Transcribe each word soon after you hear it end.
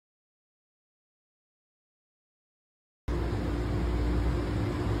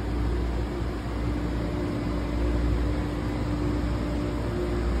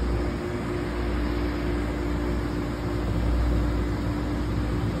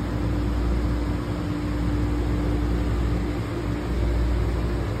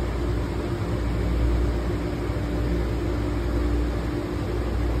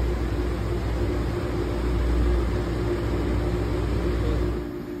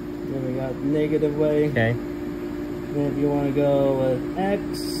negative way. Okay. Then if you want to go with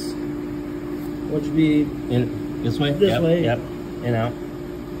X, which would be In this way? This way. Yep. And out.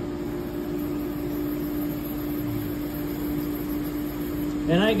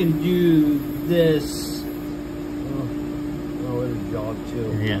 and I can do this. Oh, there's a jog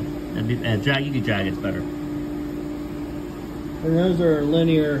too. Yeah. That'd be, drag, you can drag it's better. And those are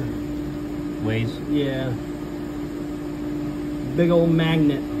linear Ways. Yeah. Big old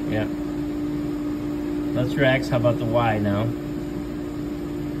magnet. Yeah. That's your X. How about the Y now?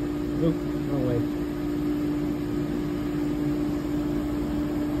 Oop, no way.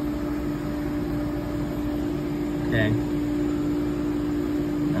 Okay.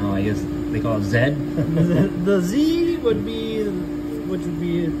 Now I guess they call it Z. The Z would be, which would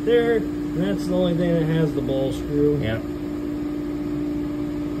be there, and that's the only thing that has the ball screw. Yeah.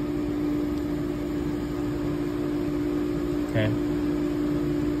 Okay.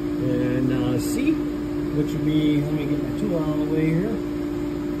 And C, which would be, let me get my tool out of the way here.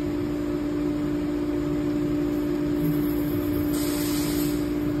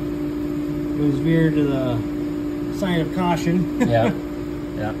 Goes veer to the sign of caution. Yeah.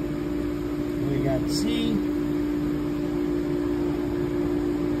 Yeah. We got C. And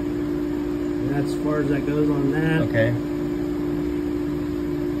that's as far as that goes on that. Okay.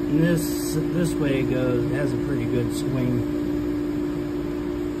 And this way it goes. It has a pretty good swing.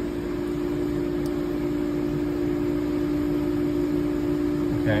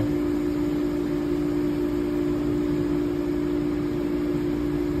 Okay.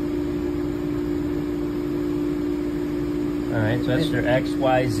 All right, so that's their X,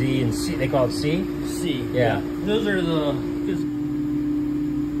 Y, Z, and C. They call it C? C. Yeah. Those are the,